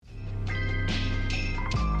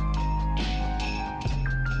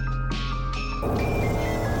What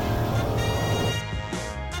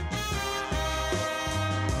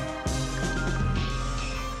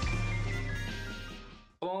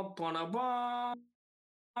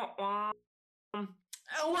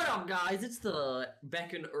up, guys? It's the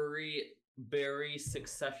Beck and Uri Berry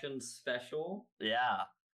Succession special. Yeah.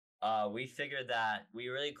 We figured that we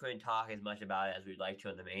really couldn't talk as much about it as we'd like to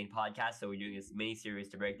on the main podcast, so we're doing this mini series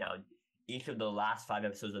to break down each of the last 5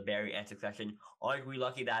 episodes of Barry and Succession. Aren't we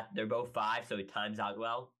lucky that they're both 5, so it times out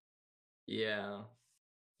well? Yeah,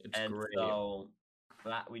 it's great. So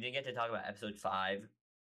we didn't get to talk about episode 5,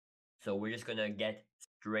 so we're just gonna get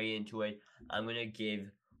straight into it. I'm just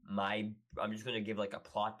gonna give like a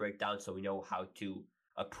plot breakdown so we know how to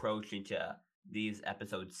approach into these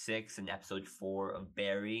episode 6 and episode 4 of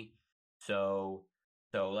Barry. So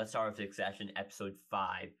let's start with Succession, episode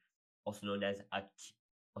 5, also known as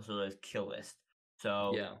Kill List.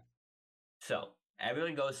 So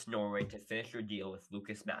everyone goes to Norway to finish their deal with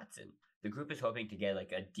Lucas Matson. The group is hoping to get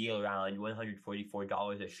like a deal around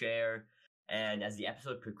 $144 a share. And as the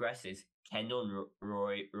episode progresses, Kendall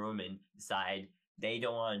and Roman decide they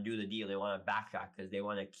don't want to do the deal. They want to backtrack because they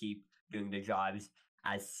want to keep doing their jobs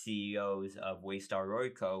as CEOs of Waystar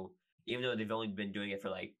Royco, even though they've only been doing it for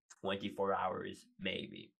like 24 hours,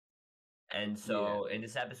 maybe. And so in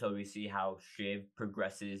this episode, we see how Shiv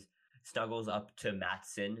progresses, snuggles up to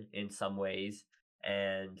Matson in some ways,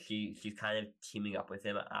 and she's kind of teaming up with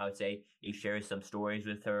him. I would say he shares some stories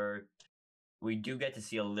with her. We do get to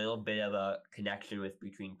see a little bit of a connection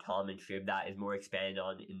between Tom and Shiv that is more expanded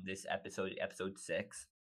on in this episode 6.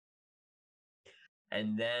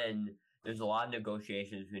 And then there's a lot of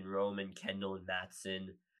negotiations between Roman, Kendall, and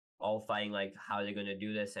Matson, all fighting like how they're gonna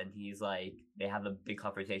do this. And he's like, they have a big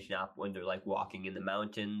confrontation up when they're like walking in the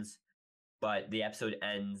mountains. But the episode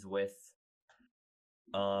ends with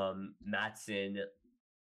Matson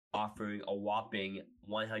offering a whopping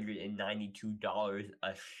 $192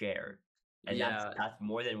 a share. And that's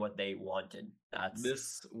more than what they wanted.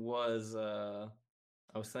 This was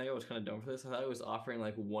I was thinking I was kind of dumb for this. I thought it was offering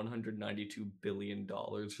like $192 billion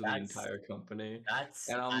for the entire company. That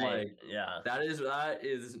is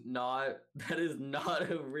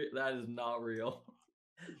not real.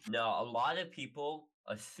 No, a lot of people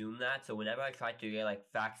assume that. So whenever I try to get like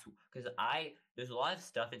facts, because there's a lot of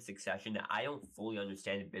stuff in Succession that I don't fully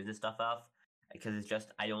understand the business stuff of, because it's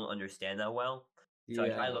just I don't understand that well. So I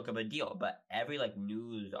try to look up a deal, but every like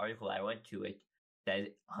news article I went to, it says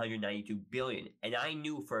 192 billion, and I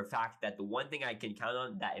knew for a fact that the one thing I can count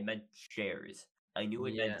on that it meant shares. I knew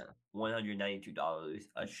it meant $192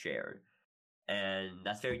 a share, and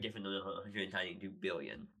that's very different than 192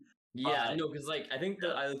 billion. Yeah, no, because like I think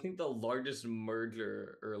the largest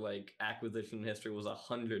merger or like acquisition in history was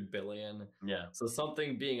 100 billion. Yeah. So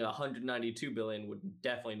something being 192 billion would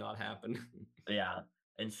definitely not happen. Yeah.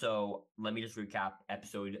 And so let me just recap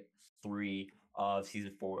episode 3 of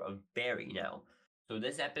season 4 of Barry now. So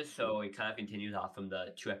this episode, it kind of continues off from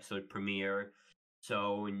the 2-episode premiere.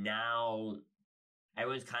 So now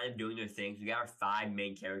everyone's kind of doing their things. We got our 5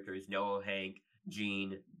 main characters: Noah, Hank,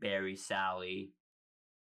 Gene, Barry, Sally,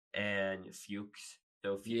 and Fuchs.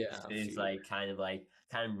 So Fuchs is like kind of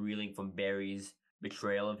reeling from Barry's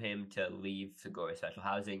betrayal of him to leave to go to special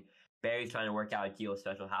housing. Barry's trying to work out a deal with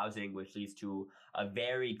special housing, which leads to a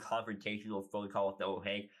very confrontational phone call with Noah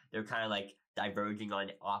Hank. They're kind of like diverging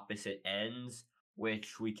on opposite ends,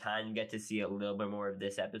 which we kind of get to see a little bit more of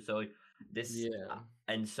this episode.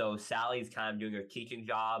 And so Sally's kind of doing her teaching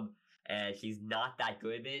job, and she's not that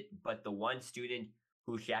good at it, but the one student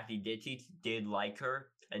who she actually did teach did like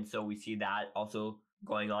her, and so we see that also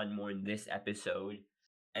going on more in this episode.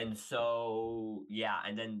 And so,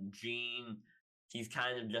 and then Gene, he's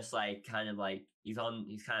kind of he's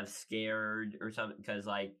kind of scared or something, because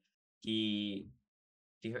like he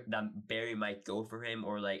heard that Barry might go for him,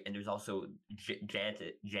 or like, and there's also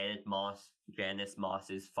Janice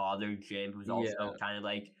Moss's father, Jim, who's also kind of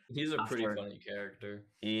like, he's a pretty funny character.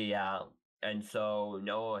 Yeah. And so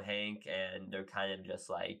Noah, Hank, and they're kind of just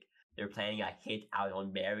like, they're planning a hit out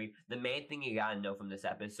on Barry. The main thing you gotta know from this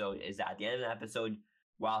episode is that at the end of the episode,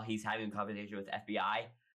 while he's having a conversation with FBI,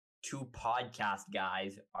 2 podcast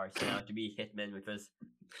guys are sent out to be hitmen, which was,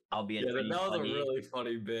 albeit that was a really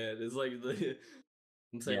funny bit. It's like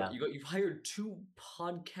you've hired 2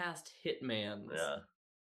 podcast hitmans. Yeah.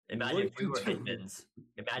 Imagine if we were hitmans.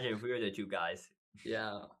 Imagine if we were the 2 guys.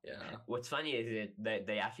 Yeah. What's funny is that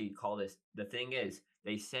they actually call this. The thing is,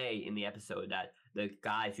 they say in the episode that the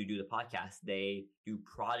guys who do the podcast, they do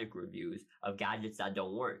product reviews of gadgets that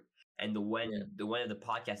don't work. And one of the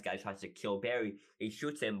podcast guys tries to kill Barry, he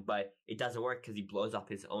shoots him, but it doesn't work because he blows up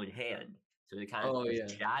his own hand. So they kind of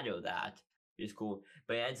shadow that which is cool.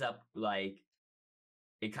 But it ends up like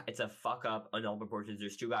it's a fuck up on all proportions.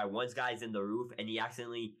 There's two guys. One guy's in the roof, and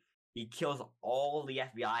he kills all the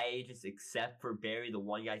FBI agents except for Barry, the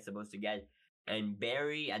one guy's supposed to get. And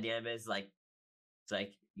Barry at the end of it is like, it's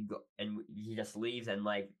like you go and he just leaves, and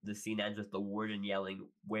like the scene ends with the warden yelling,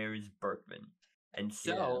 "Where's Berkman?" And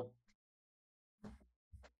Yeah. so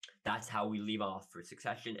that's how we leave off for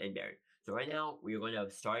Succession and Barry. So right now we are going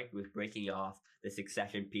to start with breaking off the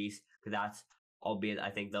Succession piece because that's, albeit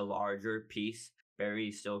I think, the larger piece. Barry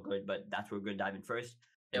is still good, but that's where we're going to dive in first.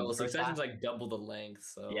 Yeah, And well, the first Succession's half, like double the length,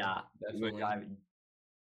 so yeah, we're definitely. going to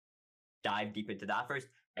dive deep into that first,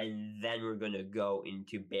 and then we're going to go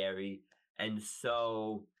into Barry. And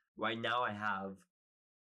so right now I have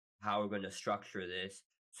how we're going to structure this.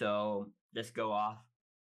 So let's go off.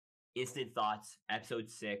 Instant Thoughts, episode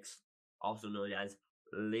 6, also known as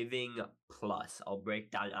Living Plus. I'll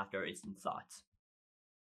break down after Instant Thoughts.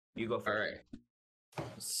 You go All first. right.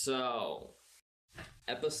 So,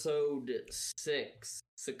 episode 6,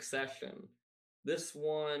 Succession. This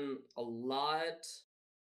one, a lot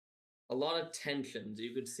of tensions.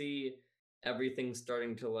 You could see everything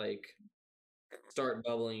starting to like start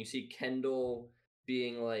bubbling. You see Kendall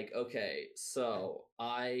being like, okay, so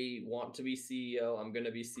I want to be CEO. I'm going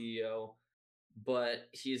to be CEO, but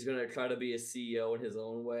he's going to try to be a CEO in his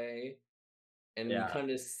own way. And we Yeah. kind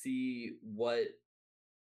of see what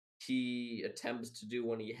he attempts to do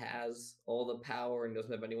when he has all the power and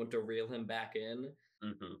doesn't have anyone to reel him back in.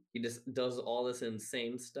 Mm-hmm. He just does all this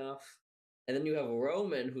insane stuff. And then you have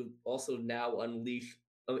Roman, who also now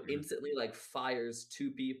instantly like fires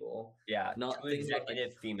 2 people. Yeah, Not two thinking about like,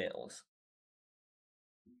 executive females.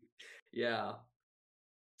 yeah,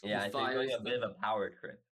 he Yeah, so he's doing fires a bit them. of a power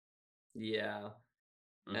trip. Yeah.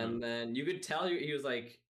 Mm-hmm. And then you could tell he was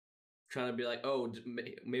like trying to be like, oh,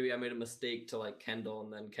 maybe I made a mistake to like Kendall.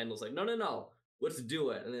 And then Kendall's like, no, let's do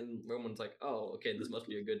it. And then Roman's like, oh, okay, this must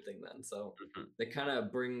be a good thing then. So Mm-hmm. they kind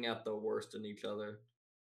of bring out the worst in each other.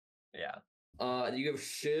 Yeah. You have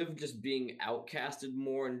Shiv just being outcasted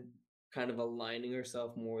more and kind of aligning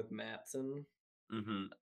herself more with Matson. Mm-hmm.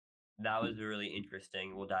 That was really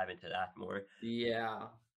interesting. We'll dive into that more. Yeah.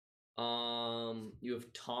 You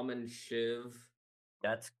have Tom and Shiv.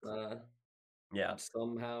 That's yeah.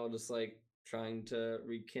 Somehow just like trying to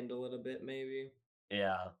rekindle it a bit, maybe.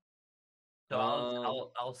 Yeah. So Um,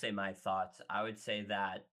 I'll say my thoughts. I would say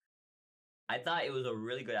that I thought it was a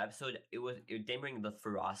really good episode. It didn't bring the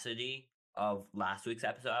ferocity of last week's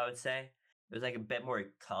episode. I would say it was like a bit more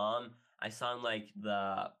calm. I saw like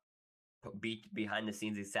the beat behind the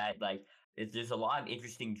scenes. He said like there's a lot of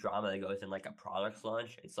interesting drama that goes in like a products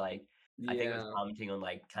launch. It's like I think it was yeah, commenting on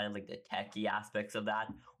like kind of like the techie aspects of that,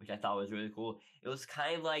 which I thought was really cool. It was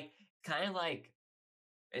kind of like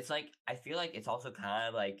it's like I feel like it's also kind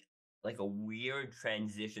of like a weird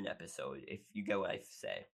transition episode, if you get what I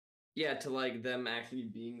say. yeah, to like them actually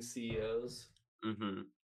being CEOs. Mm-hmm.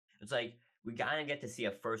 It's like we kind of get to see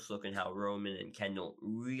a first look in how Roman and Kendall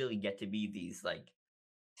really get to be these like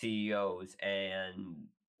CEOs, and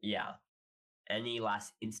yeah. Any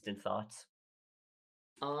last instant thoughts?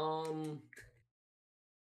 Um,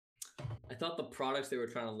 I thought the products they were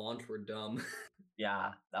trying to launch were dumb.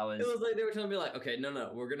 Yeah, that It was was like they were trying to be like, okay,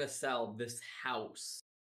 no, we're gonna sell this house,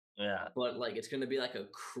 yeah, but like it's gonna be like a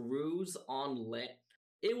cruise on land.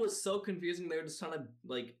 It was so confusing. They were just trying to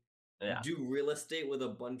like yeah. do real estate with a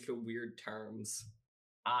bunch of weird terms.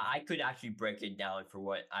 I could actually break it down for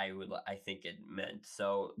what I think it meant.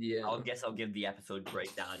 So Yeah. I'll give the episode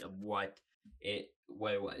breakdown of what it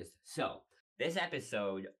was. So this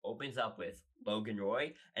episode opens up with Logan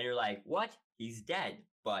Roy, and you're like, what? He's dead.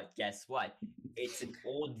 But guess what? It's an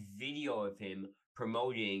old video of him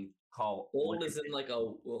promoting called Old is in like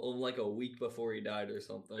a week before he died or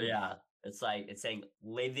something. yeah. It's like it's saying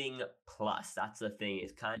living plus. That's the thing.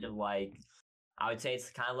 It's kind of like I would say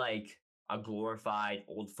it's kind of like a glorified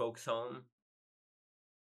old folks home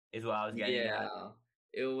is what I was getting at. Yeah.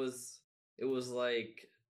 It was like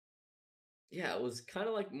yeah, it was kind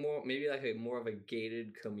of like more maybe like a more of a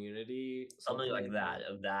gated community, Something something like like that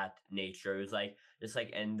that. of that nature. It was like just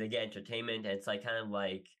like and they get entertainment and it's like kind of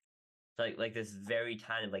like it's like this very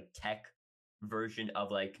kind of like tech version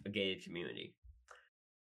of like a gated community.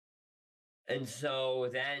 And so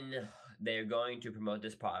then they're going to promote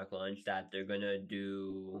this product launch that they're gonna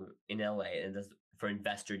do in LA and this for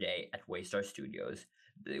Investor Day at Waystar Studios,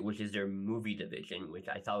 which is their movie division, which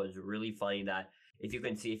I thought was really funny that if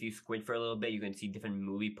you squint for a little bit, you can see different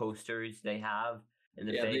movie posters they have in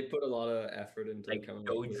the Yeah, thing, they put a lot of effort into like coming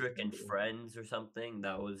up with Godric and something. Friends or something.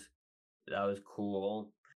 That was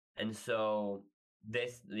cool. And so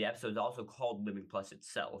the episode is also called Living Plus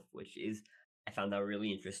itself, which is I found that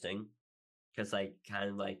really interesting because like kind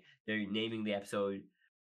of like they're naming the episode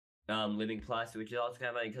Living Plus, which is also kind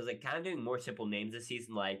of like because like kind of doing more simple names this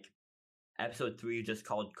season, like episode 3 just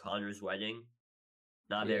called Connor's Wedding.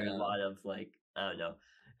 Not very Yeah. lot of like I don't know.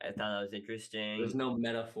 I thought that was There's interesting. no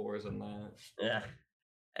metaphors in that. Yeah.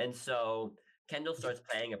 And so Kendall starts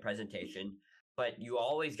planning a presentation, but you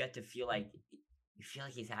always get to feel like you feel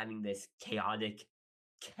like he's having this chaotic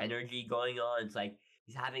energy going on. It's like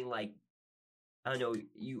he's having like I don't know.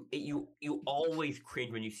 You always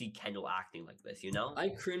cringe when you see Kendall acting like this. You know? I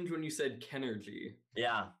cringe when you said Kenergy.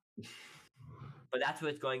 Yeah. But that's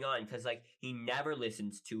what's going on because like he never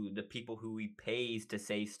listens to the people who he pays to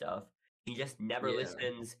say stuff. He just never Yeah.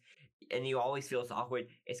 listens, and he always feels awkward.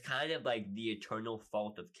 It's kind of like the eternal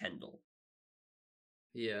fault of Kendall.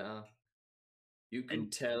 Yeah. You can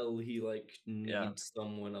And tell he like yeah. needs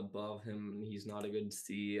someone above him and he's not a good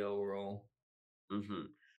CEO role. hmm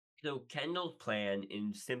So Kendall's plan,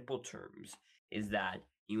 in simple terms, is that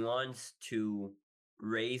he wants to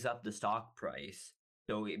raise up the stock price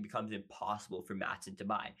so it becomes impossible for Matson to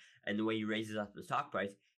buy. And the way he raises up the stock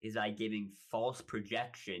price is by giving false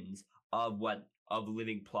projections of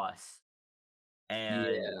Living Plus. And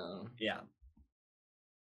Yeah. yeah,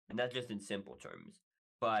 and that's just in simple terms.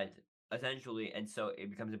 But essentially, and so it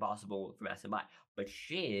becomes impossible for Matson to buy. But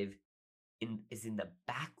Shiv is in the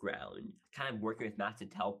background, kind of working with Matson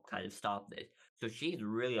to help kind of stop this. So she's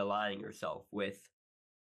really aligning herself with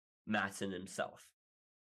Matson himself.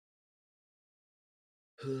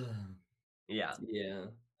 Yeah. Yeah.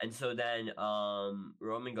 And so then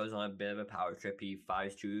Roman goes on a bit of a power trip. He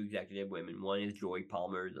fires 2 executive women. One is Joy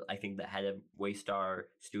Palmer, I think the head of Waystar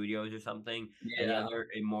Studios or something. And the Yeah. other,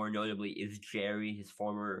 and more notably, is Jerry, his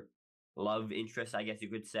former love interest, I guess you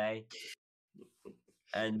could say.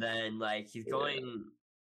 And then like he's Yeah. going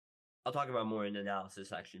I'll talk about more in the analysis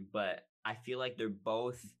section, but I feel like they're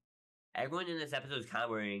both everyone in this episode is kind of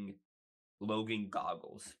wearing Logan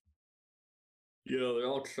goggles. Yeah, they're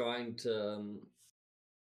all trying to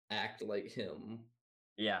act like him.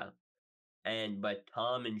 Yeah. But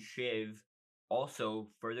Tom and Shiv also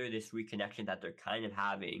further this reconnection that they're kind of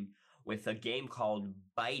having with a game called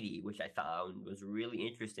Bitey, which I found was really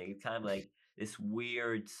interesting. It's kind of like this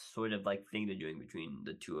weird sort of like thing they're doing between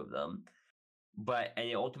the two of them. And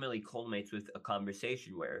it ultimately culminates with a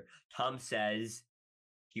conversation where Tom says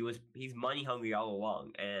he's money hungry all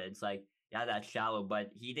along, and it's like yeah, that's shallow, but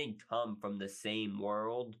he didn't come from the same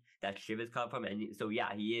world that Shiv has come from, and so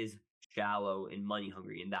yeah, he is shallow and money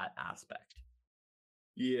hungry in that aspect.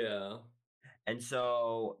 Yeah. And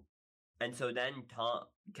so then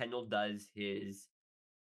Kendall does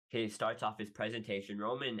he starts off his presentation.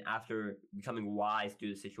 Roman, after becoming wise to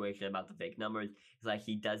the situation about the fake numbers, is like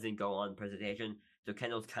he doesn't go on the presentation. So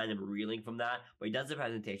Kendall's kind of reeling from that, but he does the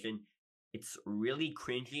presentation. It's really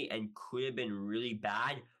cringy and could have been really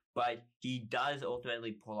bad, but he does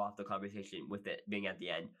ultimately pull off the conversation with it being at the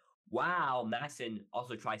end. Wow, Maxon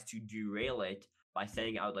also tries to derail it by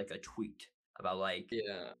sending out like a tweet about like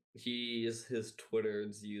Yeah. His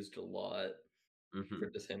Twitter's used a lot for mm-hmm.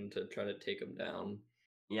 just him to try to take him down.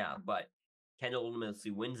 Yeah, but Kendall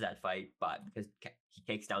ultimately wins that fight, but because he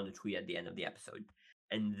takes down the tweet at the end of the episode,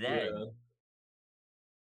 and then Yeah.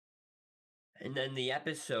 and then the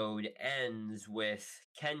episode ends with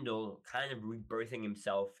Kendall kind of rebirthing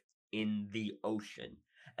himself in the ocean.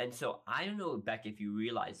 And so I don't know, Beck, if you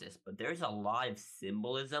realize this, but there's a lot of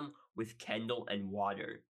symbolism with Kendall and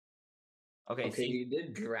water. Okay, Okay, see, he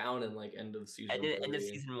did drown in like end of season end of 3.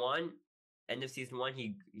 season one,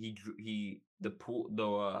 he the pool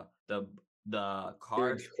the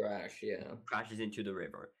car Bridge crash, yeah. crashes into the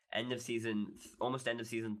river. Almost end of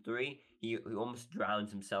season 3, he almost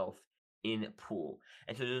drowns himself in a pool.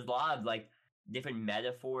 And so there's a lot of like different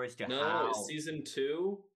metaphors to No, how season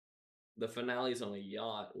 2, the finale's on a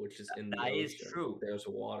yacht, which is in the that is ocean. true. There's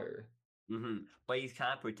water. But he's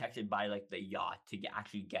kind of protected by like the yacht to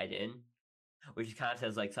actually get in, which kind of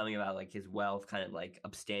says like something about like his wealth kind of like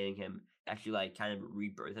abstaining him actually like kind of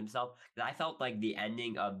rebirth himself. Because I felt like the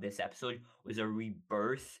ending of this episode was a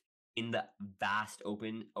rebirth in the vast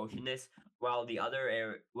open oceanness, while the other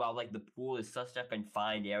area, while like the pool is such a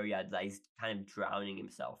confined area that he's kind of drowning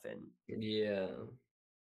himself in. Yeah.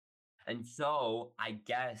 And so I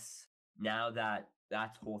guess now that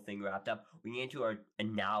that whole thing wrapped up, we get into our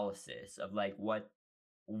analysis of like what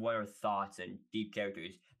are thoughts and deep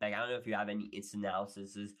characters. Like I don't know if you have any instant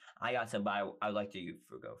analyses. I got some, but I'd like to you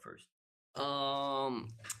go first.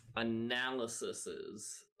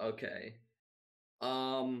 Analyses. Okay.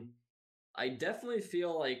 I definitely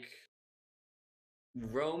feel like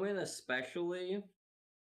Roman especially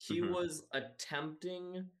he was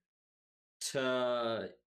attempting to,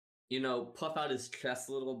 puff out his chest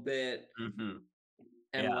a little bit and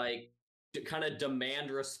Yeah. like to kind of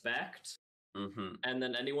demand respect. And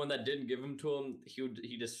then anyone that didn't give him to him,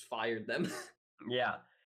 he just fired them. Yeah.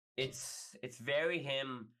 It's very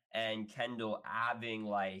him and Kendall having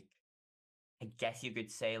like, I guess you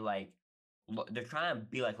could say like they're trying to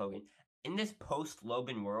be like Logan. In this post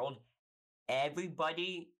Logan world,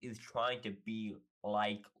 everybody is trying to be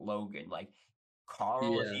like Logan. Like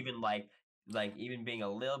Carl is Yeah. even like even being a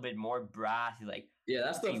little bit more brass. He's like, Yeah,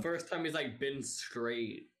 that's the being- first time he's like been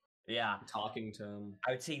straight yeah. talking to him.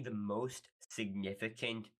 I would say the most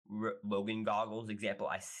significant Logan goggles example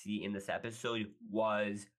I see in this episode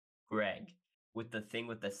was Greg with the thing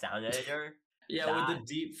with the sound editor. Yeah, with the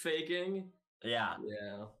deep faking. Yeah,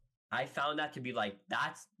 Yeah. I found that to be like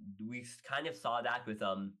we kind of saw that with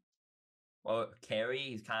well, Carrie.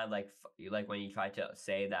 He's kind of like when he tried to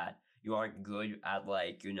say that you aren't good at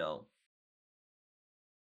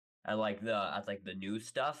at like the new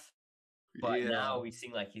stuff. But now Yeah. we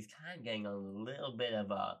seem like he's kind of getting a little bit of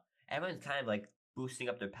everyone's kind of like boosting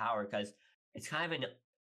up their power because it's kind of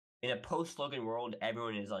in a post Logan world,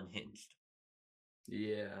 everyone is unhinged.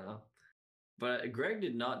 Yeah. But Greg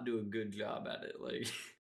did not do a good job at it. Like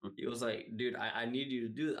he was like, dude, I need you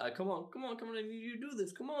to do that. Come on, I need you to do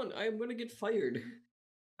this. Come on, I'm gonna get fired.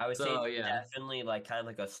 I would say So it's yeah. definitely like kind of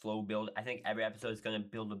like a slow build. I think every episode is going to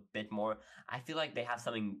build a bit more. I feel like they have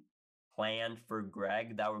something planned for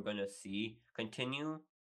Greg that we're going to see continue,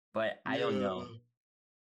 but I don't Yeah. know.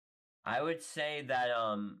 I would say that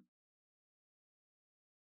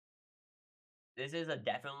this is a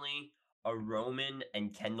definitely a Roman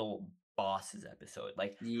and Kendall bosses episode.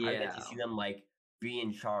 Like I get to Yeah. see them like be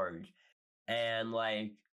in charge, and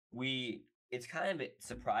like it's kind of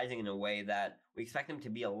surprising in a way that we expect them to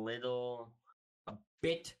be a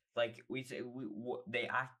bit like we say they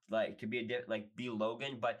act like to be like be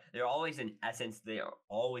Logan, but they're always in essence they are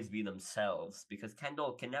always be themselves because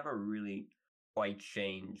Kendall can never really quite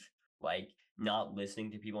change like not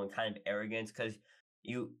listening to people and kind of arrogance because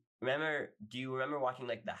you do you remember watching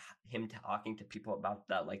like him talking to people about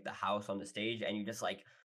that like the house on the stage and you just like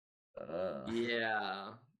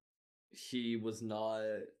Yeah. He was not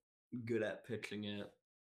good at pitching it.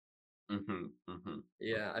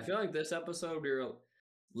 Yeah, I feel like this episode,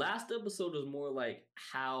 last episode was more like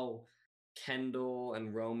how Kendall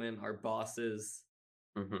and Roman are bosses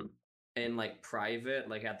in like private,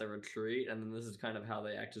 like at the retreat, and then this is kind of how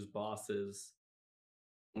they act as bosses,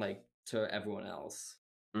 like to everyone else.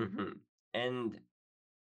 And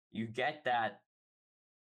you get that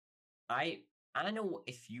I don't know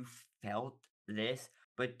if you felt this,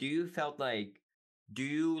 but do you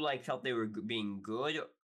like felt they were being good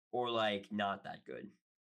or like not that good?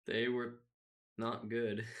 They were not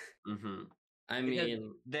good. Mm-hmm. I Because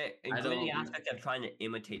mean, I including the don't. aspect of trying to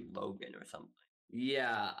imitate Logan or something.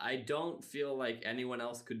 Yeah, I don't feel like anyone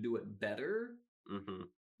else could do it better, Mm-hmm.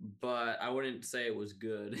 but I wouldn't say it was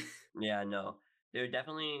good. Yeah, no, they're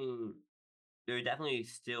definitely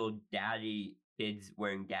still daddy kids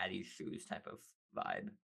wearing daddy's shoes type of vibe.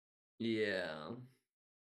 Yeah.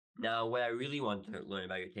 Now, what I really want to learn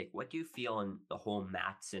about your take, what do you feel on the whole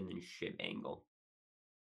Matson and Shiv angle?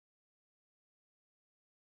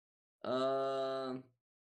 Um,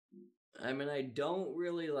 I mean, I don't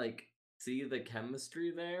really like see the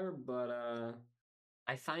chemistry there, but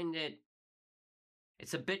I find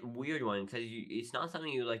it's a bit weird one because it's not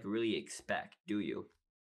something you like really expect, do you?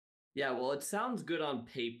 yeah, well, it sounds good on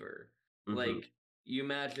paper. Mm-hmm. Like you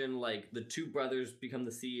imagine like the two brothers become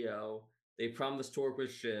the CEO, they promise to work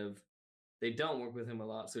with Shiv. They don't work with him a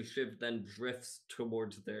lot, so Shiv then drifts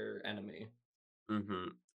towards their enemy. Mm-hmm.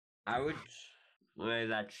 I would say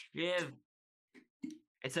that Shiv.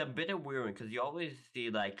 It's a bit of weird one because you always see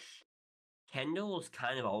like Kendall's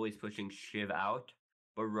kind of always pushing Shiv out,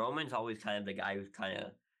 but Roman's always kind of the guy who's kind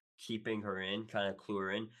of keeping her in, kind of clue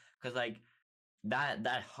her in. Because like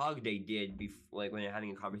that hug they did before, like when they're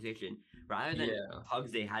having a conversation, rather than Yeah.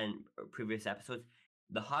 hugs they had in previous episodes,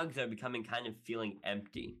 the hugs are becoming kind of feeling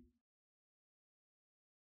empty.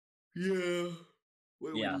 Yeah.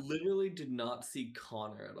 Wait, we Yeah, literally did not see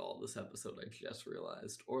Connor at all this episode, I just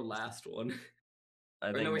realized. Or last one. I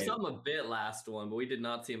Or no, think we maybe. saw him a bit last one, but we did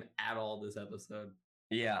not see him at all this episode.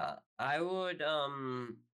 Yeah, I would. Let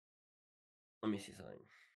me see something.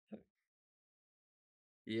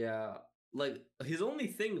 Yeah. Like his only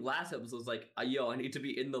thing last episode was like, yo, I need to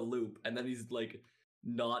be in the loop, and then he's like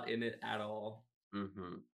not in it at all.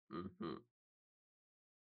 Mm-hmm. Mm-hmm.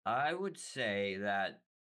 I would say that.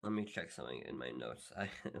 Let me check something in my notes. I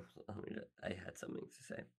had something to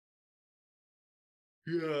say.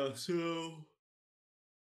 Yeah, so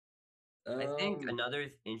I think Um,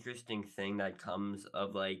 another interesting thing that comes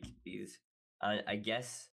of like these, I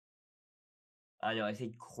guess, I know I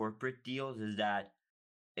say corporate deals is that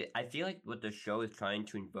I feel like what the show is trying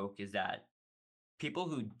to invoke is that people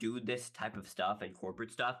who do this type of stuff and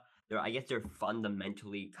corporate stuff, I guess they're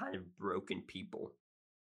fundamentally kind of broken people.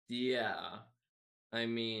 yeah. I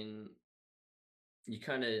mean, you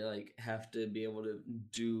kind of like have to be able to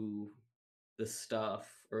do the stuff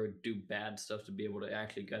or do bad stuff to be able to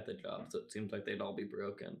actually get the job. So it seems like they'd all be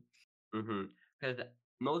broken. Because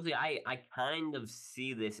mostly I kind of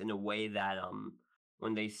see this in a way that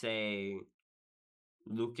when they say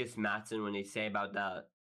Lucas Matson, when they say about that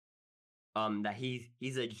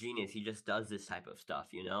he's a genius, he just does this type of stuff,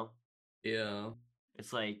 you know? Yeah.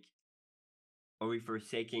 It's like, are we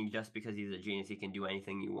forsaking just because he's a genius he can do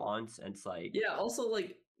anything he wants? And it's like, Yeah. Also,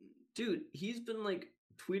 like, dude, he's been like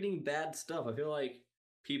tweeting bad stuff. I feel like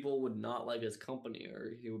people would not like his company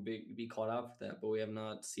or he would be caught out for that, but we have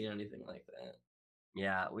not seen anything like that.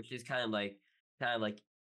 yeah, which is kind of like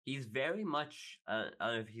he's very much I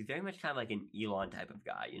don't know if he's very much kind of like an Elon type of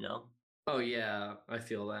guy, you know? Oh yeah, I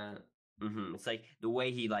feel that. It's like the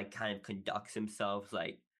way he like kind of conducts himself,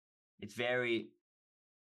 like it's very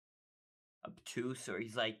obtuse, or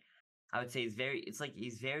he's like I would say it's like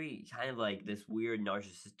he's very kind of like this weird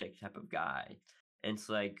narcissistic type of guy. And it's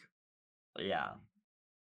like, yeah,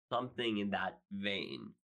 something in that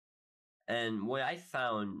vein. And what I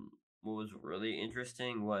found what was really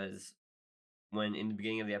interesting was when in the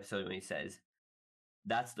beginning of the episode when he says,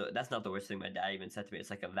 that's not the worst thing my dad even said to me. It's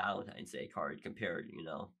like a Valentine's Day card compared, you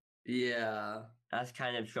know. Yeah. That's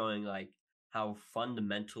kind of showing like how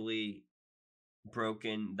fundamentally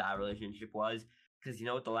broken that relationship was. Because you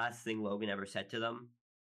know what the last thing Logan ever said to them?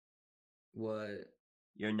 What?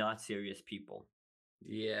 You're not serious people.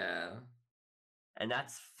 Yeah. And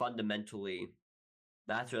that's fundamentally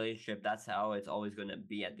that's relationship. That's how it's always going to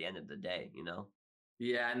be at the end of the day, you know?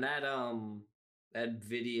 Yeah, and that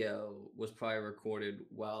video was probably recorded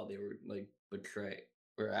while they were like betray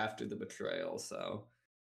or after the betrayal, so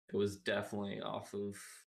it was definitely off of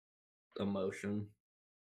emotion.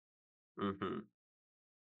 hmm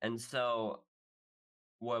And so,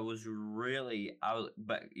 what was really,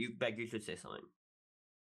 Beck, you should say something.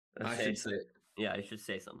 Let's I say, should say yeah, you should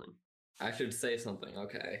say something. I should say something.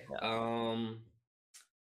 Okay. Yeah.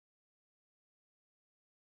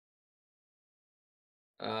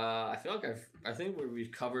 I feel like I think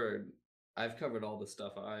we've covered I've covered all the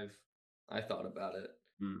stuff I thought about it.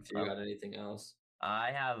 Mm, If you got anything else.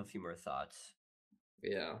 I have a few more thoughts.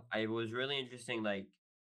 Yeah. I was really interesting, like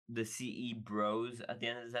the CE Bros at the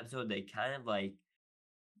end of this episode. They kind of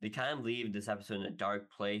leave this episode in a dark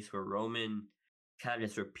place where Roman kind of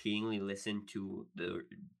just repeatedly listened to the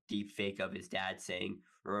deep fake of his dad saying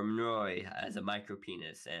Roman Roy has a micro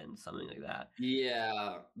penis and something like that.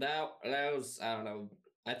 Yeah. That was I don't know.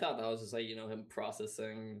 I thought that was just like, him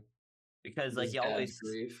processing Because like his he dad's always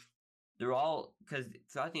grief. they're all because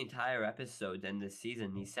throughout the entire episode and this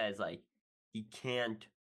season he says like he can't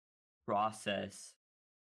process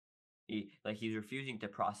he's refusing to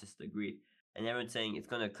process the grief, and everyone's saying it's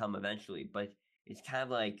gonna come eventually, but it's kind of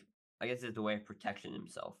like I guess it's a way of protecting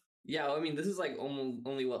himself, Yeah, I mean, this is like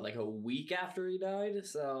only what, like a week after he died.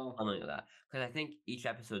 So, something like that. Because I think each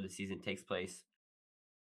episode of the season takes place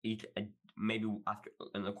each maybe after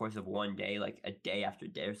in the course of one day, like a day after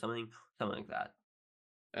day or something like that.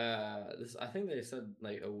 this I think they said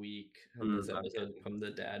like a week from Mm, this okay. episode from the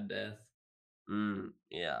dad death.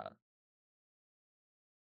 Yeah.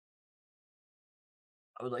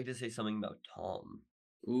 I would like to say something about Tom.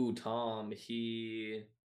 Ooh, Tom, he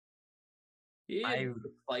had I a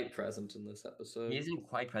slight presence in this He episode. isn't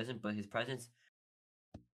quite present, but his presence.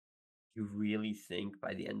 You really think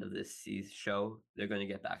by the end of this season show they're going to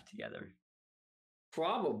get back together?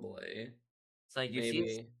 Probably, It's like you see,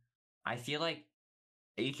 maybe. I feel like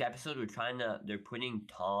each episode they're putting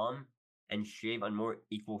Tom and Shiv on more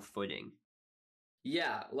equal footing.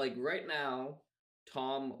 Yeah, like right now,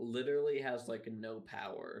 Tom literally has like no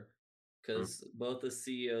power Mm, because both the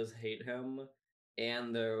CEOs hate him,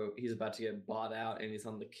 and he's about to get bought out, and he's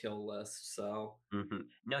on the kill list. So,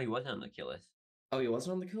 No, he wasn't on the kill list. oh, he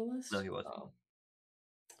wasn't on the kill No, list. he wasn't. Oh,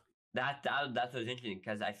 That's what's interesting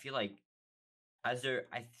because I feel like I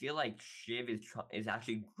feel like Shiv is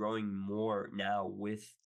actually growing more now with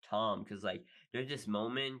Tom because like there's this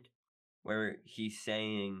moment where he's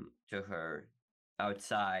saying to her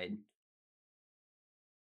outside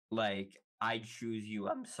like I choose you,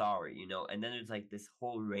 I'm sorry, you know. And then there's like this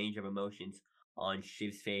whole range of emotions on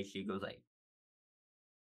Shiv's face. She goes like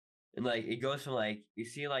And like it goes from like you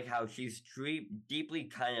see like how she's deeply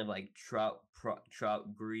kind of like trout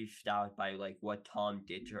griefed out by like what Tom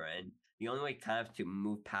did to her, and the only way kind of to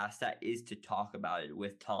move past that is to talk about it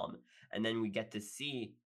with Tom, and then we get to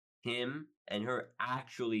see him and her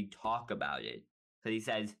actually talk about it because he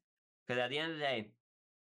says because at the end of the day,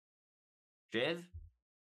 Shiv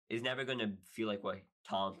is never gonna feel like what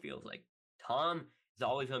Tom feels like. Tom is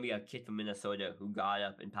always gonna be a kid from Minnesota who got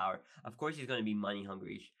up in power. Of course, he's gonna be money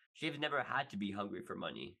hungry. Shiv's never had to be hungry for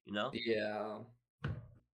money, you know? Yeah.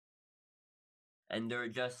 And they're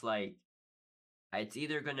just like, it's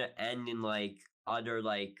either gonna end in like utter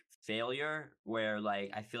like failure, where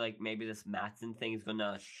like I feel like maybe this Matson thing is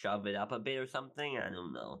gonna shove it up a bit or something. I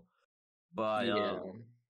don't know, but Yeah.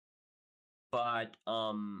 but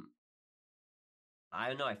I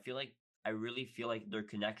don't know. I really feel like their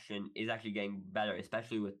connection is actually getting better,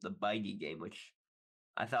 especially with the Bitey game, which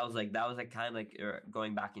I thought was like that was like kind of like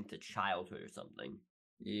going back into childhood or something.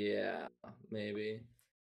 Yeah, maybe.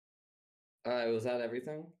 Was that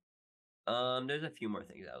everything? There's a few more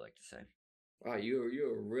things I would like to say. Wow, you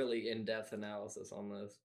were really in-depth analysis on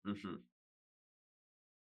this. Mm-hmm.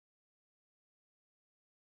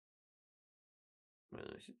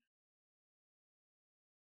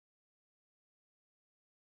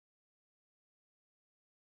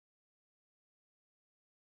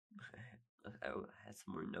 I had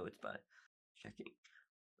some more notes, but checking.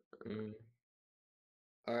 Mm.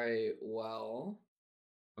 All right. Well.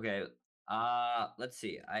 Okay. Let's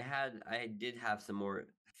see. I did have some more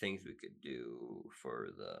things we could do for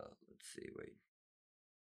the. Let's see. Wait.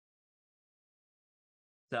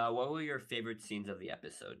 So, what were your favorite scenes of the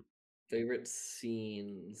episode? Favorite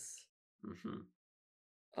scenes.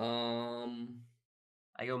 Mm-hmm. Um.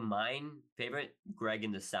 I go mine favorite Greg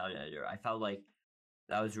in the sound editor. I felt like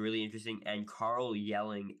that was really interesting, and Carl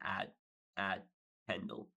yelling at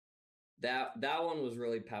Kendall. That one was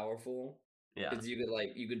really powerful Yeah. because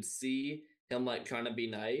you could see him like trying to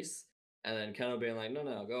be nice, and then Kendall being like, "No,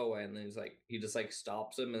 no, go away," and then he just like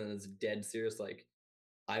stops him, and then it's dead serious, like,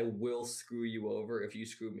 "I will screw you over if you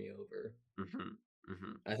screw me over." Mm-hmm.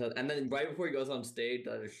 Mm-hmm. I thought, and then right before he goes on stage,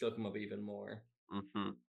 that just shook him up even more. Mm-hmm.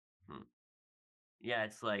 Mm-hmm. Yeah,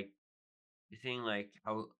 it's like you're seeing like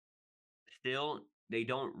how still they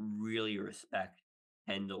don't really respect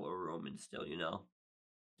Kendall or Roman still, you know?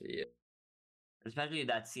 Yeah, Especially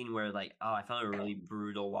that scene where like, oh, I found it really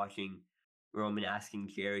brutal watching Roman asking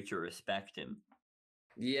Jerry to respect him.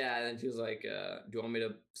 yeah. And then she was like, "Do you want me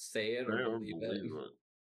to say it I or don't believe it?" believe it.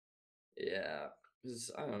 Yeah,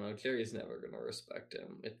 because I don't know. Jerry's never gonna respect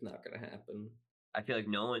him. It's not gonna happen. I feel like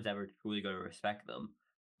no one's ever truly gonna respect them.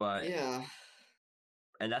 But Yeah,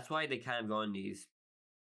 and that's why they kind of go on these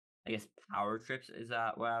I guess power trips, is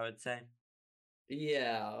that what I would say?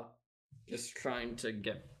 yeah. Just trying to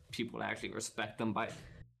get people to actually respect them by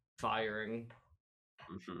firing.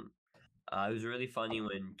 Hmm. It was really funny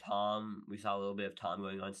when we saw a little bit of Tom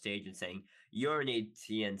going on stage and saying, "You're an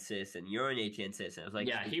ATN cis and you're an ATN cis," and I was like,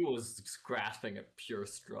 Yeah, he was grasping at pure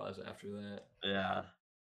straws after that. yeah,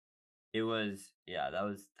 it was, yeah, that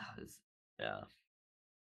was, yeah.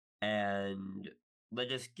 And let's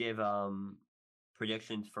just give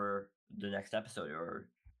predictions for the next episode or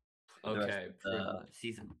the rest Okay. of the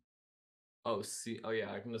season. Oh, see. Oh,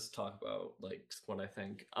 yeah. I can just talk about like what I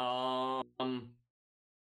think. I don't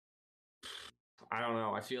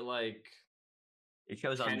know. I feel like It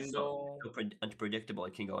shows Kendall. so unpredictable.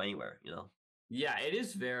 It can go anywhere, you know. Yeah, it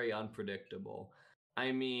is very unpredictable.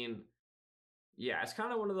 I mean, yeah, it's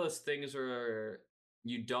kind of one of those things where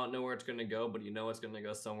you don't know where it's going to go, but you know it's going to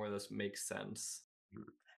go somewhere that makes sense.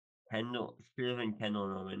 Shiv and Kendall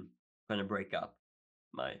and Roman gonna break up.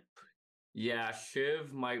 Yeah,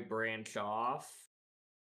 Shiv might branch off.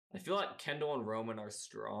 I feel like Kendall and Roman are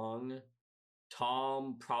strong.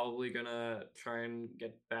 Tom probably gonna try and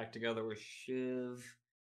get back together with Shiv.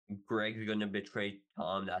 Greg's gonna betray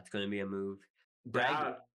Tom. That's gonna be a move.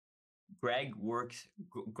 That Greg works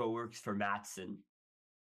for Matson.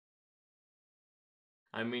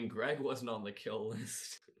 I mean, Greg wasn't on the kill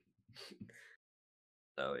list.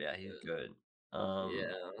 So yeah, he's good.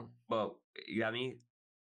 Yeah. Well, you have any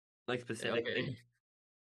like specific Okay. things?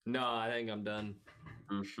 No, I think I'm done.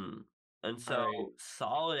 Mm-hmm. And All so right.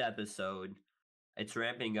 solid episode. It's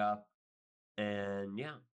ramping up, and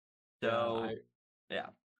yeah. Yeah. So yeah,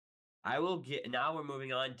 I will get. Now we're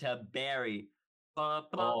moving on to Barry.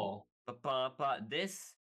 Oh.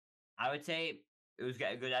 This I would say it was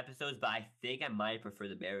good episodes, but I think I might prefer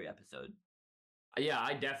the Barry episode. Yeah,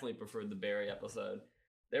 I definitely preferred the Barry episode.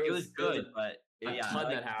 There It was was good, but a yeah, ton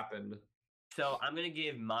that happened. so I'm gonna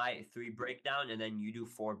give my 3 breakdown, and then you do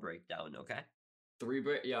 4 breakdown. Okay. 3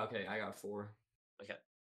 yeah, okay, I got 4. Okay.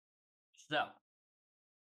 So,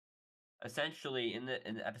 essentially in the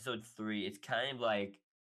episode 3, it's kind of like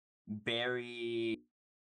Barry.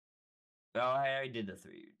 Oh, I already did the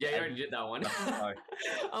 3. Yeah, you already did that one. Oh, sorry.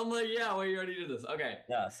 I'm like, yeah, well, you already did this. Okay,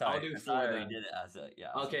 Yeah, I'll sorry. do I thought 4 I already then. did it as a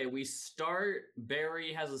yeah. Okay, we start.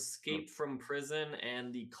 Barry has Mm, escaped from prison,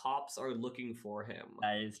 and the cops are looking for him.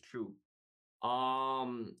 that is true.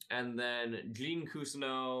 And then Gene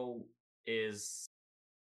Cousineau is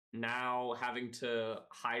now having to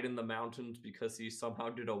hide in the mountains because he somehow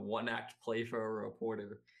did a one-act play for a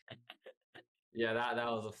reporter. Yeah, that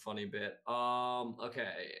was a funny bit.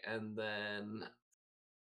 Okay, and then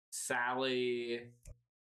Sally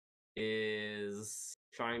is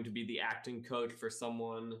trying to be the acting coach for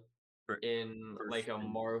someone For, in for like a sure.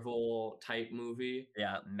 Marvel type movie.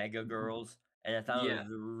 Yeah, Mega Girls. And I thought it Yeah.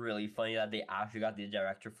 was really funny that they actually got the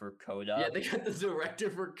director for Yeah, Coda. they got the director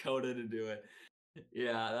for Coda to do it.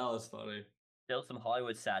 Yeah, that was funny. Still some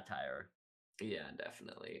Hollywood satire. Yeah,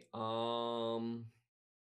 definitely.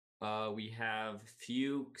 We have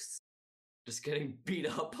Fuchs just getting beat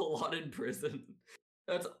up a lot in prison.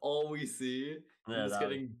 That's all we see. Yeah, Just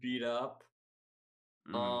getting beat up.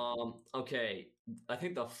 mm. Okay. I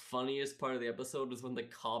think the funniest part of the episode was when the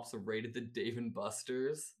cops raided the Dave and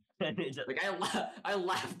Buster's. Like I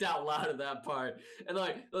laughed out loud at that part, and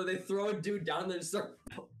like they throw a dude down and then start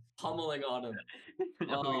pummeling on him.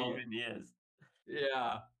 No, he even is.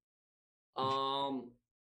 Yeah.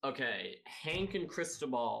 Okay. Hank and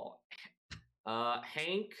Cristobal.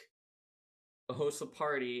 Hank hosts a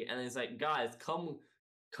party, and he's like, "Guys, come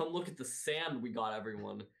look at the sand we got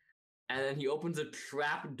everyone." And then he opens a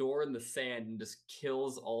trap door in the sand and just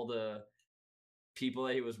kills all the people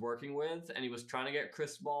that he was working with. And he was trying to get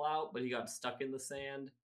Cristobal out, but he got stuck in the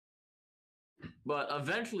sand. But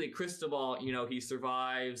eventually, Cristobal, he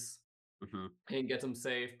survives and gets him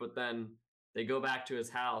safe. But then they go back to his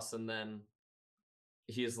house, and then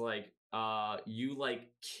he's like, "You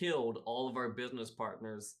like killed all of our business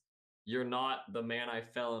partners. You're not the man I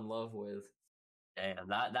fell in love with." Damn,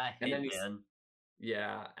 that hit, man.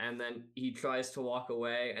 Yeah, and then he tries to walk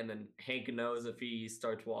away, and then Hank knows if he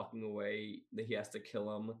starts walking away that he has to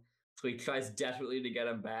kill him. So he tries desperately to get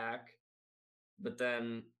him back, but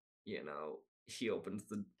then, he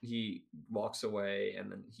walks away,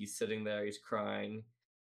 and then he's sitting there, he's crying,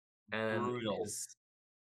 and Brutal.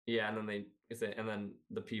 and then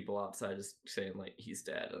the people outside is saying like he's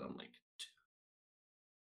dead, and I'm like,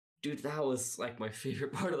 dude, that was like my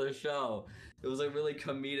favorite part of the show. It was like really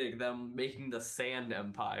comedic, them making the Sand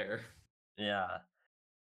Empire. Yeah.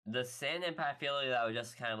 The Sand Empire, I feel like that was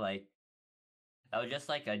just kind of like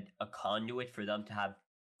a conduit for them to have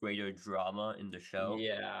greater drama in the show.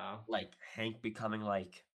 Yeah. Like Hank becoming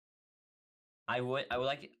like I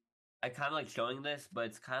kind of like showing this, but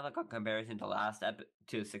it's kind of like a comparison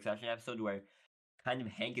to Succession episode where kind of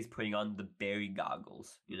Hank is putting on the Barry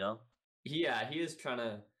goggles, you know? Yeah, he is trying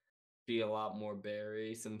to be a lot more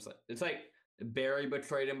Barry. Since it's like Barry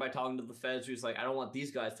betrayed him by talking to the feds. Who's like, I don't want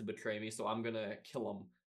these guys to betray me, so I'm gonna kill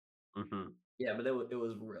them. Yeah, but it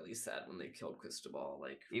was really sad when they killed Cristobal.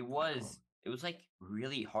 Like it was like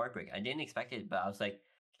really heartbreaking. I didn't expect it, but I was like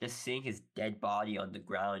just seeing his dead body on the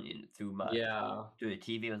ground through the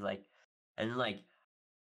TV was like, and then like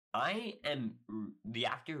I am the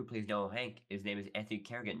actor who plays Noah Hank. His name is Anthony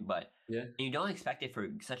Kerrigan, but you don't expect it for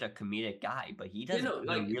such a comedic guy, but he does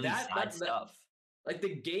really sad stuff. Like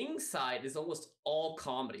the gang side is almost all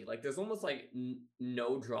comedy. Like there's almost like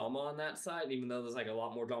no drama on that side, even though there's like a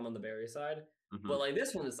lot more drama on the Barry side. But like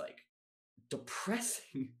this one is like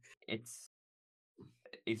depressing.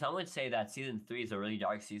 Some would say that season 3 is a really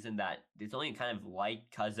dark season that it's only kind of light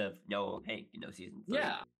because of Noah Hank, season 3.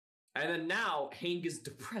 Yeah. And then now Hank is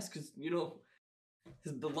depressed because,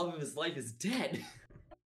 the love of his life is dead.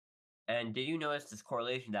 And did you notice this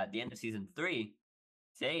correlation that at the end of season 3,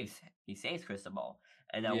 he saves Cristobal,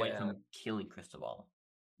 and that went from killing Cristobal.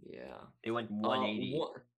 Yeah. It went 180.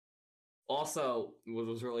 Also, what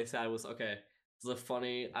was really sad was,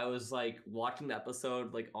 I was like watching the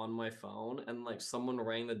episode like on my phone, and like someone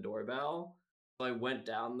rang the doorbell. So I went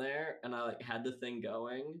down there and I like had the thing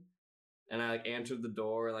going, and I like answered the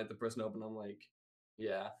door, and like the person opened. I'm like,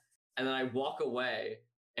 yeah. And then I walk away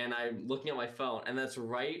and I'm looking at my phone, and that's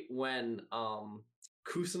right when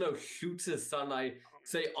Cousineau shoots his son. I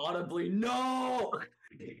say audibly, "No!"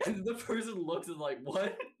 And the person looks and like,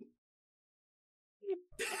 "What?"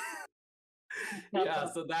 Yeah,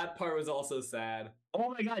 so that part was also sad.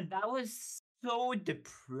 Oh my god, that was so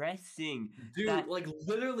depressing. Dude, like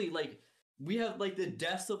literally, like we have like the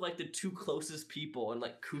deaths of like the two closest people, and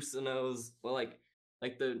like Cousineau's, well, like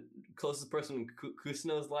like the closest person in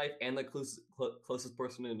Kusano's life and the closest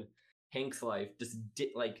person in Hank's life just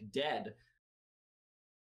dead.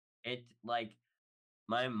 It like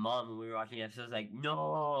my mom when we were watching the episode was like,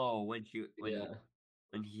 no, Yeah.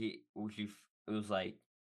 when she it was like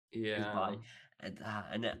his Yeah. body.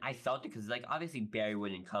 And then I felt it because like obviously Barry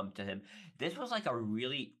wouldn't come to him. This was like a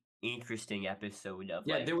really interesting episode of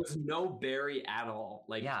Yeah, like there was no Barry at all.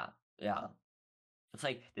 Like, yeah, yeah. It's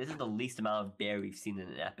like this is the least amount of Barry we've seen in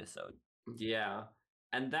an episode. yeah.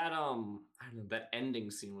 And that I don't know, that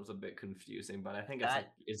ending scene was a bit confusing, but I think it's like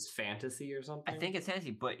That it's fantasy or I something. think it's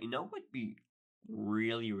fantasy, but you know what would be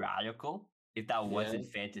really radical if that Yeah. wasn't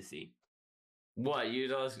fantasy. What you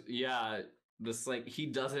just yeah, this like he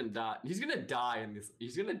doesn't die. He's gonna die in this.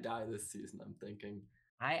 He's gonna die this season. I'm thinking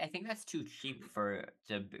I think that's too cheap for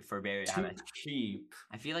Barry to have too it. cheap.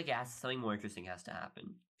 I feel like something more interesting has to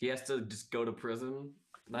happen. He has to just go to prison.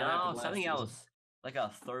 That No, happened last something season. else. Like a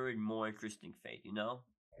third, more interesting fate, you know?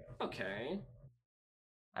 Okay.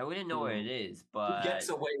 I wouldn't know what it is, He but gets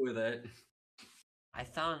away with it. I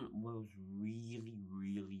found what was really,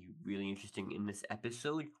 really, really interesting in this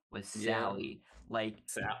episode was Yeah. Sally. Like,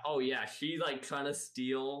 oh yeah, she like trying to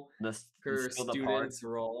steal her steal the student's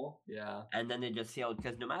role. Yeah. and then they just failed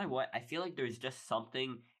because no matter what, I feel like there's just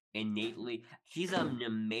something innately. She's an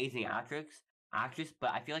amazing actress,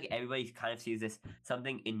 but I feel like everybody kind of sees this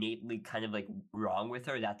something innately kind of like wrong with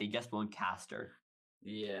her that they just won't cast her.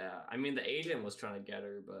 Yeah, I mean the agent was trying to get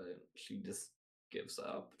her, but she just gives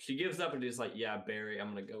up. She gives up and just like, yeah, Barry, I'm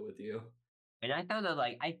gonna go with you. And I found that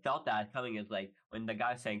like I felt that coming as like when the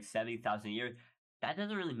guy was saying 70,000 a year, that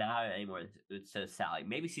doesn't really matter anymore to Sally.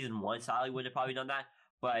 Maybe season 1 Sally would have probably done that,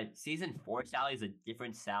 but season 4 Sally is a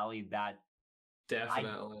different Sally that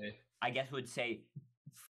Definitely. I guess would say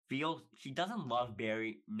feels she doesn't love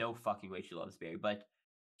Barry. No fucking way she loves Barry, but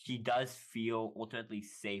she does feel ultimately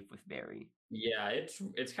safe with Barry. Yeah,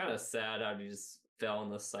 it's kind of sad how she just fell in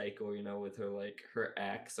the cycle, you know, with her like her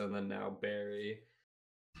ex and then now Barry.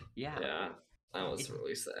 Yeah, that was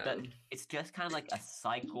really sad. It's just kind of like a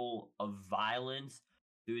cycle of violence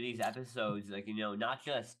through these episodes. Like, you know, not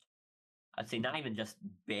just, I'd say not even just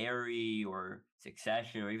Barry or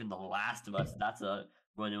Succession or even The Last of Us. That's a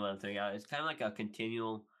one I'm thinking out. It's kind of like a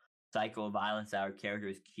continual cycle of violence that our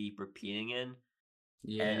characters keep repeating in.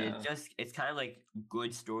 And Yeah. it's kind of like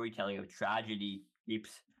good storytelling of tragedy keeps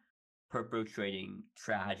perpetrating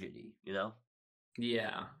tragedy, you know?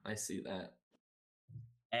 Yeah, I see that.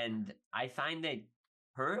 And I find that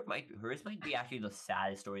hers might be actually the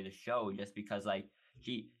saddest story of the show, just because like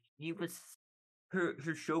he was her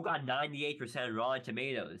show got 98% Rotten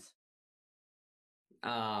Tomatoes.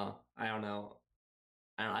 I don't know.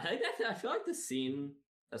 I feel like the scene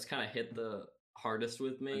that's kind of hit the hardest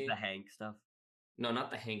with me. The Hank stuff. No,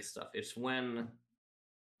 not the Hank stuff. It's when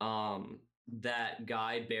that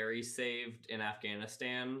guy Barry saved in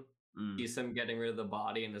Afghanistan. Sees him getting rid of the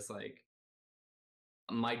body and is like,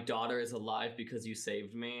 my daughter is alive because you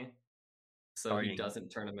saved me. So he doesn't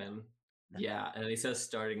turn him in. Yeah, and he says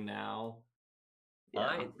starting now.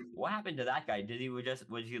 Yeah. What happened to that guy?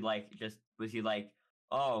 Was he like,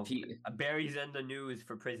 oh, Barry's in the news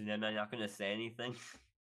for prison and I'm not gonna say anything?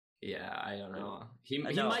 Yeah, I don't know. He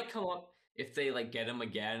might come up if they like get him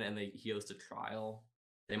again and he goes to trial.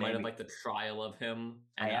 They might have like the trial of him.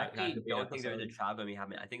 And I actually don't think there's a trial going to be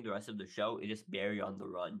happening. I think the rest of the show is just Barry on the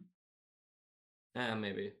run.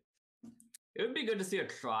 Maybe. It would be good to see a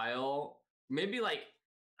trial. Maybe like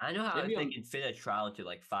I know how they can fit a trial into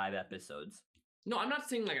like 5 episodes. No, I'm not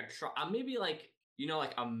saying like a trial. Maybe like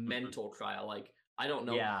like a mental trial. Like I don't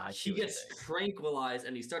know. Yeah, he gets tranquilized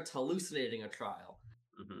and he starts hallucinating a trial.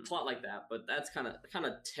 Plot like that, but that's kind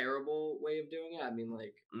of terrible way of doing it. I mean,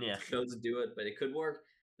 like shows do it, but it could work.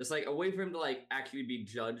 Just like a way for him to like actually be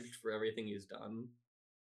judged for everything he's done.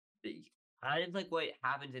 I didn't like what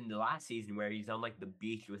happens in the last season where he's on like the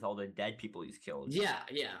beach with all the dead people he's killed. Yeah,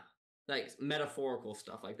 like metaphorical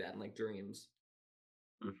stuff like that, and like dreams.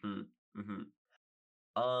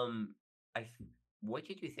 What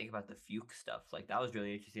did you think about the Fuke stuff? Like that was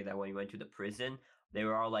really interesting. That when he went to the prison, they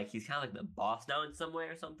were all like, he's kind of like the boss now in some way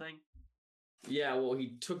or something. Yeah, well,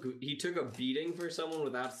 he took a beating for someone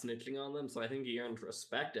without snitching on them, so I think he earned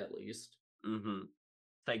respect at least. It's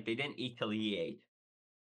like they didn't eat till he ate.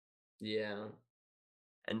 Yeah.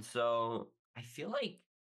 And so I feel like,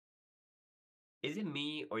 is it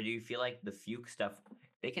me or do you feel like the Fuke stuff?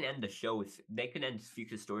 They can end the show they can end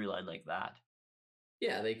Fuke's storyline like that.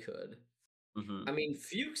 Yeah, they could. I mean,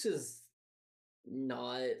 Fuchs is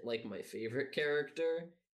not like my favorite character.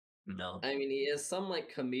 No. I mean, he has some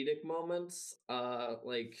like comedic moments.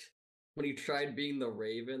 Like when he tried being the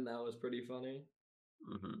Raven, that was pretty funny.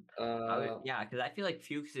 Yeah, because I feel like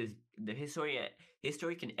Fuchs is his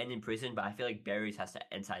story can end in prison, but I feel like Barry's has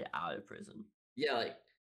to end out of prison. Yeah, like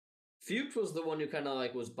Fuchs was the one who kind of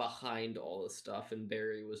like was behind all this stuff, and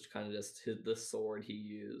Barry was kind of just the sword he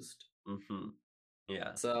used.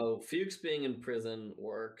 Yeah. So Fuchs being in prison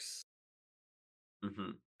works.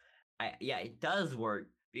 Yeah, it does work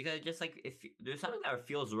because just like if there's something that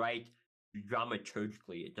feels right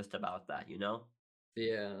dramaturgically, just about that, you know.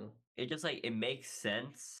 Yeah. It just like it makes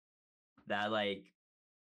sense that like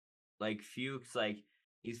Fuchs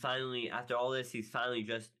he's finally after all this he's finally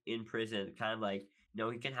just in prison, kind of like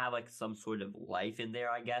he can have like some sort of life in there,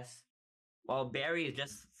 I guess. While Barry is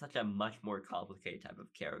just such a much more complicated type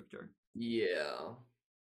of character. Yeah.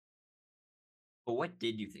 But what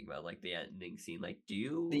did you think about like the ending scene? Like, do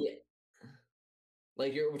you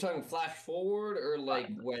like we're talking flash forward or like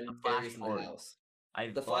when flash Barry's in the forward? house?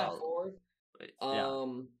 The flash forward. Yeah.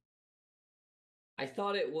 I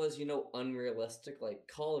thought it was, unrealistic. Like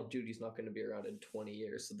Call of Duty's not going to be around in 20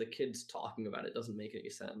 years, so the kids talking about it doesn't make any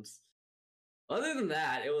sense. Other than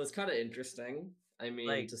that, it was kind of interesting. I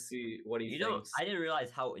mean, to see what he thinks. I didn't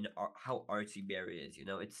realize how artsy Barry is.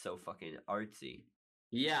 It's so fucking artsy.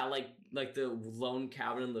 Yeah, like the lone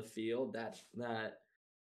cabin in the field. That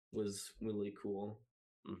was really cool.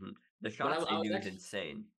 The shots they do is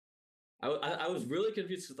insane. I was really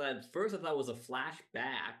confused because at first I thought it was a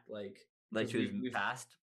flashback, like to his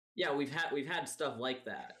past. Yeah, we've had stuff like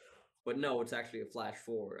that, but no, it's actually a flash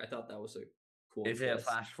forward. I thought that was a cool. Is it a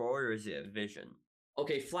flash forward or is it a vision?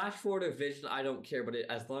 Okay, flash forward or vision, I don't care, but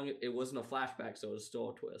as long as it wasn't a flashback, so it's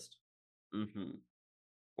still a twist.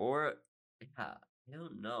 Or yeah, I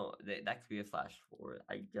don't know. That could be a flash forward,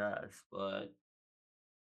 I guess, but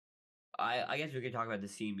I guess we could talk about the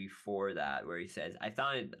scene before that where he says, I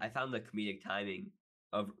found the comedic timing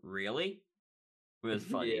of really was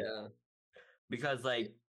funny. Yeah. Because I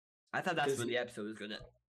thought that's when the episode was gonna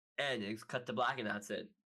end. It's cut to black and that's it.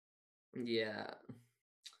 Yeah.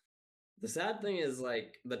 The sad thing is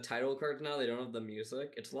like the title cards now, they don't have the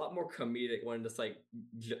music. It's a lot more comedic when it just like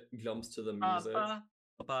jumps to the music.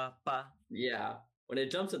 Yeah. When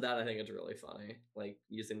it jumps to that, I think it's really funny. Like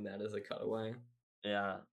using that as a cutaway.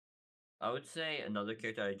 Yeah. I would say another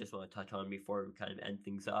character I just want to touch on before we kind of end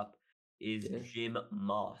things up is Jim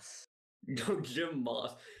Moss. Jim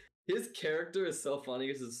Moss. His character is so funny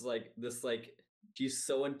because it's like this he's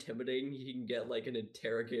so intimidating he can get like an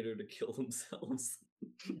interrogator to kill themselves.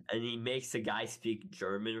 And he makes the guy speak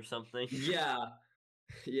German or something. Yeah.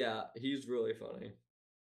 Yeah, he's really funny.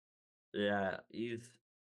 Yeah,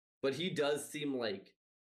 but he does seem like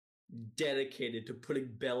dedicated to putting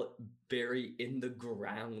Barry in the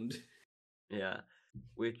ground. Yeah,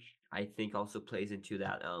 which I think also plays into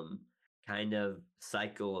that kind of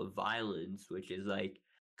cycle of violence, which is like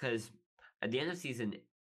because at the end of season,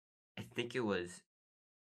 I think it was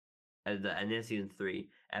at the end of season 3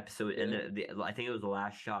 episode, and I think it was the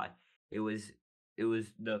last shot. It was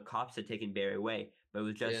the cops had taken Barry away, but it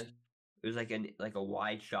was just it was like a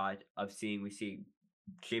wide shot of we see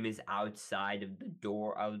Jim is outside of the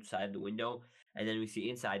door, outside of the window, and then we see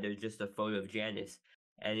inside. There's just a photo of Janice,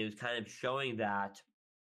 and it was kind of showing that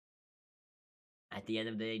at the end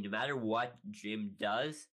of the day, no matter what Jim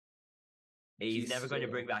does, he's never going to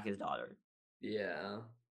bring back his daughter. Yeah.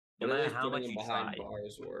 No matter how much he behind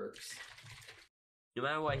bars works. No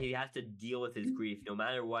matter what, he has to deal with his grief. No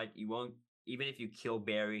matter what, you won't. Even if you kill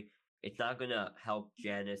Barry, it's not gonna help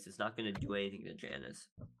Janice. It's not gonna do anything to Janice.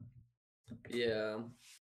 Yeah,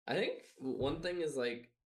 I think one thing is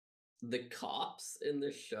like the cops in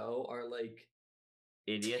this show are like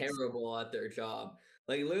idiots, terrible at their job.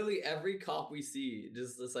 Like literally every cop we see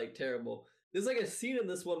just this like terrible. There's like a scene in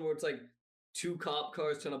this one where it's like 2 cop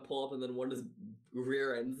cars trying to pull up and then one just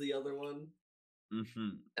rear ends the other one.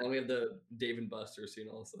 And we have the Dave and Buster scene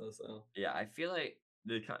also. So yeah, I feel like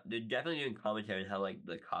they're definitely doing commentary on how like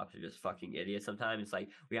the cops are just fucking idiots. Sometimes it's like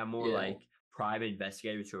we have more like private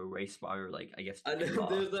investigators who are way smarter. Like I guess I know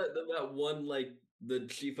there's that one like the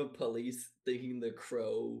chief of police thinking the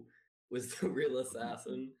Crow was the real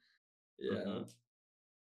assassin. Yeah.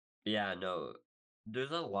 Yeah, no.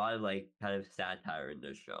 There's a lot of like kind of satire in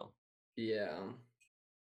this show. Yeah.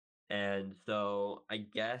 And so I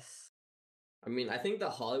guess I mean, I think the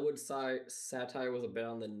Hollywood satire was a bit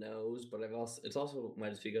on the nose, but it's also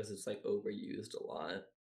might just because it's like overused a lot.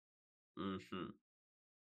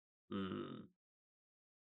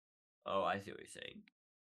 Oh, I see what you're saying.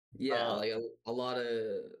 Yeah, like a lot of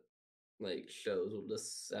like shows will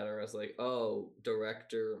just satirize like, oh,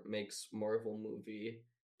 director makes Marvel movie,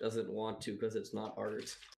 doesn't want to because it's not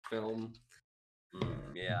art film.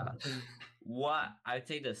 Yeah. what I'd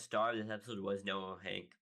say the star of this episode was Noah Hank.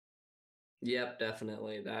 Yep,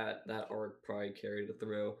 definitely. That arc probably carried it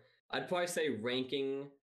through. I'd probably say ranking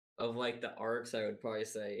of like the arcs, I would probably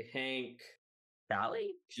say Hank,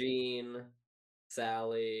 Sally? Gene,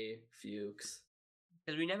 Sally, Fuchs.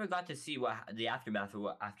 Because we never got to see what the aftermath of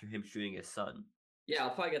what after him shooting his son. Yeah,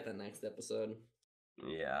 I'll probably get that next episode.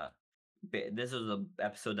 Yeah. This was the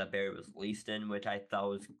episode that Barry was least in, which I thought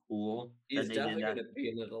was cool. He's definitely going to be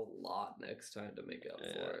in it a lot next time to make up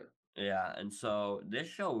for it. Yeah, and so this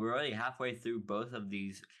show, we're already halfway through both of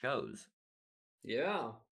these shows.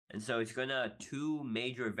 Yeah. And so it's gonna, two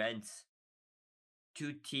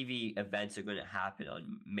TV events are gonna happen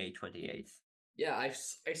on May 28th. Yeah, I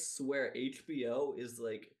swear HBO is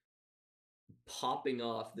like popping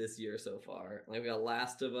off this year so far. Like we got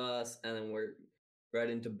Last of Us, and then we're right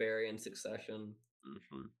into Barry and Succession.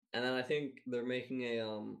 Mm-hmm. And then I think they're making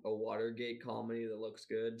a Watergate comedy that looks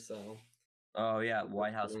good. So. Oh yeah,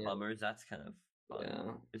 White House Plumbers. That's kind of fun.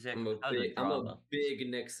 Yeah, I'm a big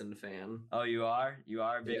Nixon fan. Oh, you are? You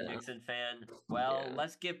are a big Nixon fan? Well,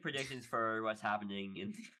 let's give predictions for what's happening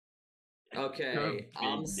in. Okay,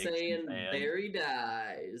 I'm saying Barry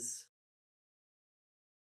dies.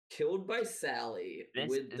 Killed by Sally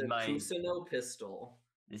with the Kusino pistol.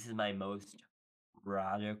 This is my most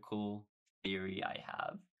radical theory I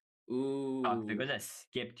have. Ooh. They're gonna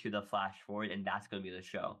skip to the flash forward, and that's gonna be the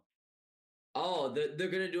show. Oh, they're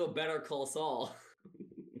gonna do a Better Call Saul.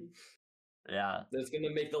 Yeah. That's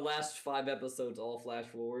gonna make the last 5 episodes all flash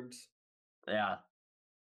forwards. Yeah.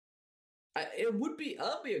 It would be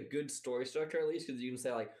a good story structure at least, because you can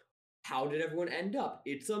say like, how did everyone end up?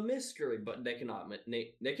 It's a mystery, but they cannot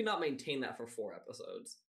maintain that for 4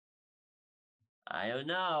 episodes. I don't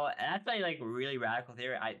know. That's my like really radical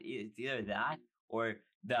theory. It's either that or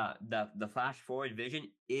the flash forward vision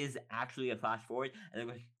is actually a flash forward, and they're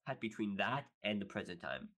going to cut between that and the present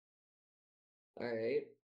time. All right.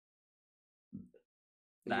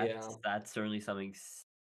 That's certainly something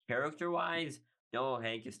character wise. Noah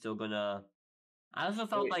Hank is still gonna. I also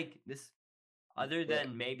felt like this, other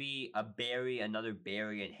than maybe another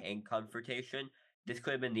Barry and Hank confrontation, this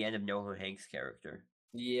could have been the end of Noah Hank's character.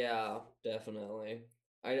 Yeah, definitely.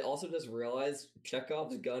 I also just realized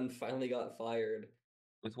Chekhov's gun finally got fired.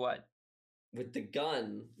 With what? With the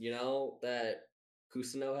gun, that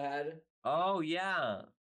Kusino had. Oh yeah.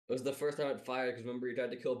 It was the first time it fired because remember he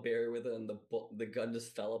tried to kill Barry with it, and the gun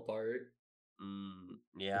just fell apart.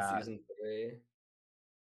 Yeah. In season 3.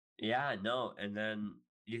 Yeah, no, and then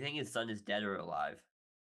do you think his son is dead or alive?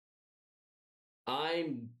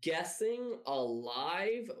 I'm guessing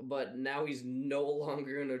alive, but now he's no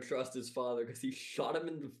longer going to trust his father because he shot him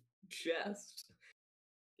in the chest.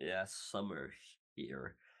 Yeah, summer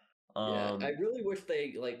here. Yeah, I really wish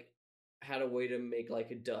they had a way to make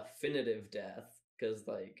a definitive death, because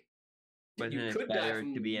you could die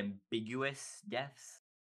to be ambiguous deaths.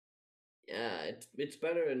 Yeah, it's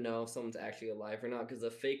better to know if someone's actually alive or not, because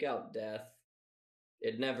a fake out death,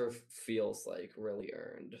 it never feels really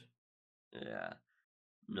earned. Yeah.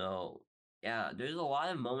 No. Yeah, there's a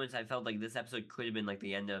lot of moments I felt like this episode could have been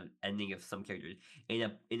the ending of some characters.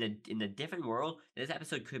 In a different world, this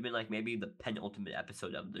episode could have been maybe the penultimate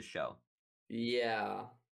episode of the show. Yeah.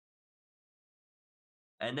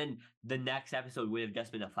 And then the next episode would have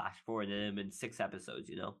just been a flash forward, and it would have been 6 episodes,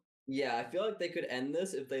 Yeah, I feel like they could end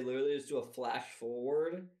this if they literally just do a flash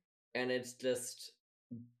forward, and it's just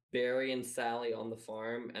Barry and Sally on the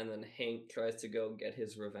farm, and then Hank tries to go get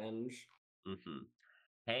his revenge. Mm-hmm.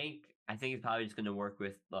 Hank, I think he's probably just going to work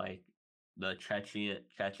with the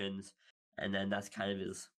Chechens, and then that's kind of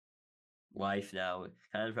his life now.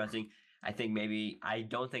 Kind of depressing. I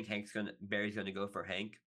don't think Barry's gonna go for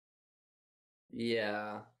Hank.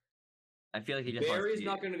 Yeah. I feel like Barry's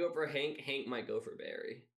not gonna go for Hank. Hank might go for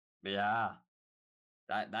Barry. Yeah.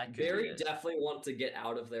 That could Barry definitely wants to get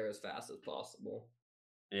out of there as fast as possible.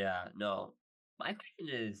 Yeah, no. My question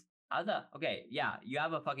is, you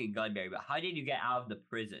have a fucking gun, Barry, but how did you get out of the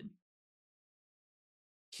prison?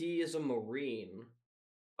 He is a Marine.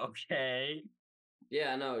 Okay.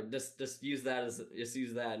 Yeah, no, just use that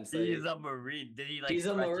and say he's a Marine. Did he he's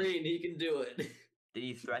a Marine, he can do it. Did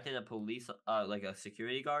he threaten a police a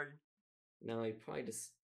security guard? No, he probably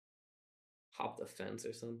just hopped the fence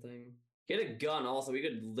or something. He had a gun also, he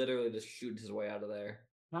could literally just shoot his way out of there.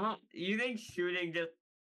 Huh? You think shooting just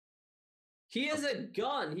He has a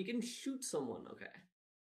gun. He can shoot someone.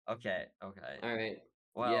 Okay. All right.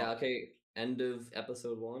 Well, yeah. Okay. End of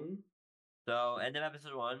episode 1. So end of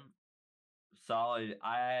episode 1. Solid.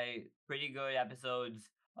 Pretty good episodes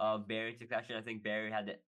of Barry Succession. I think Barry had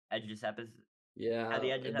the edge of this episode. Yeah, at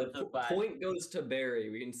the end of the episode 5. point goes to Barry.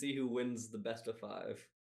 We can see who wins the best of 5.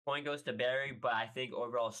 Point goes to Barry, but I think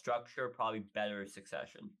overall structure probably better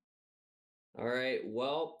Succession. All right.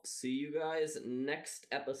 Well, see you guys next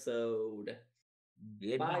episode.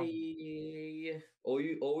 Goodbye. Bye.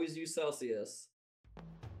 Always use Celsius.